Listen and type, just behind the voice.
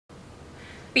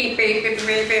Beep, beep, beep,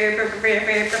 beep, beep, beep, beep,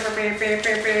 beep, beep,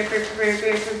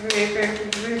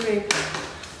 beep, beep.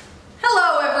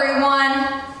 Hello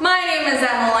everyone, my name is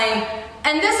Emily,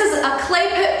 and this is a Clay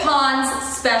Pit Ponds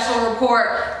special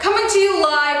report coming to you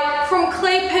live from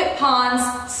Clay Pit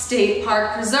Ponds State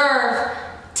Park Preserve.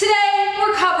 Today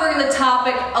we're covering the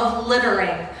topic of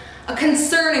littering, a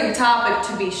concerning topic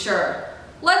to be sure.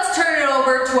 Let's turn it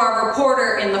over to our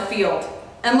reporter in the field.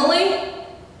 Emily?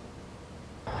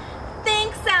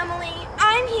 Thanks, Emily.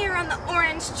 I'm here on the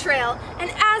Orange Trail, and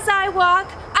as I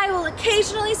walk, I will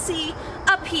occasionally see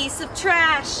a piece of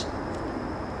trash.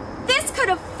 This could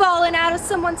have fallen out of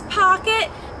someone's pocket,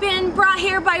 been brought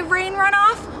here by rain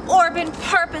runoff, or been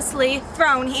purposely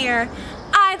thrown here.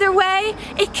 Either way,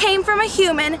 it came from a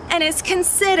human and is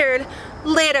considered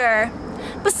litter.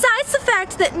 Besides the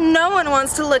fact that no one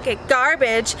wants to look at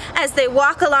garbage as they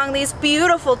walk along these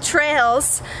beautiful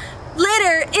trails,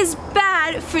 litter is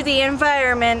bad for the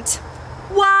environment.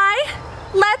 Why?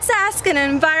 Let's ask an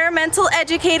environmental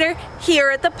educator here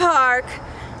at the park.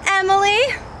 Emily?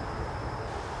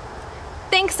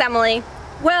 Thanks, Emily.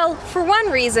 Well, for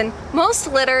one reason,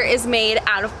 most litter is made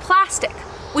out of plastic,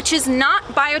 which is not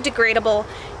biodegradable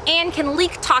and can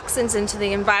leak toxins into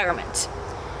the environment.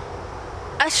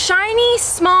 A shiny,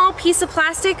 small piece of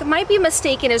plastic might be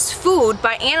mistaken as food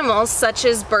by animals such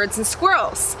as birds and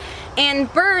squirrels.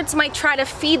 And birds might try to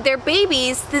feed their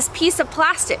babies this piece of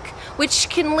plastic, which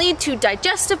can lead to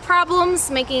digestive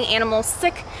problems, making animals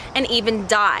sick and even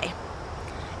die.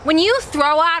 When you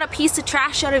throw out a piece of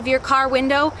trash out of your car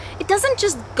window, it doesn't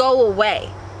just go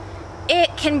away.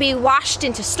 It can be washed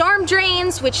into storm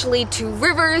drains, which lead to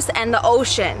rivers and the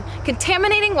ocean,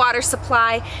 contaminating water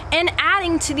supply and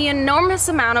adding to the enormous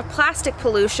amount of plastic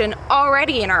pollution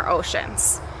already in our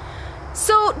oceans.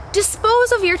 So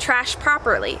dispose of your trash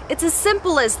properly. It's as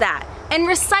simple as that, and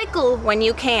recycle when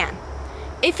you can.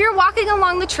 If you're walking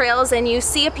along the trails and you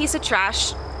see a piece of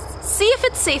trash, see if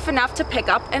it's safe enough to pick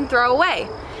up and throw away.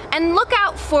 And look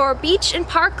out for beach and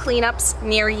park cleanups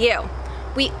near you.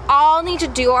 We all need to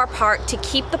do our part to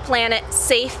keep the planet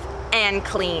safe and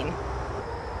clean.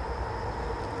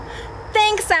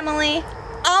 Thanks, Emily.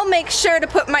 I'll make sure to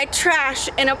put my trash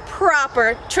in a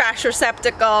proper trash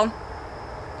receptacle.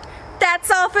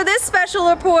 That's all for this special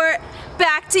report.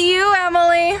 Back to you,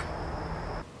 Emily.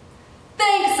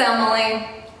 Thanks, Emily.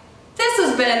 This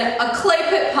has been a Clay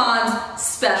Pit Ponds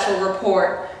special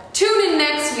report. Tune in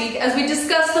next week as we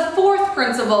discuss the fourth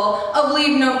principle of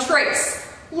leave no trace.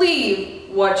 Leave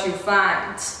what you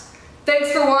find.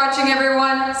 Thanks for watching,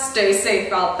 everyone. Stay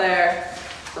safe out there.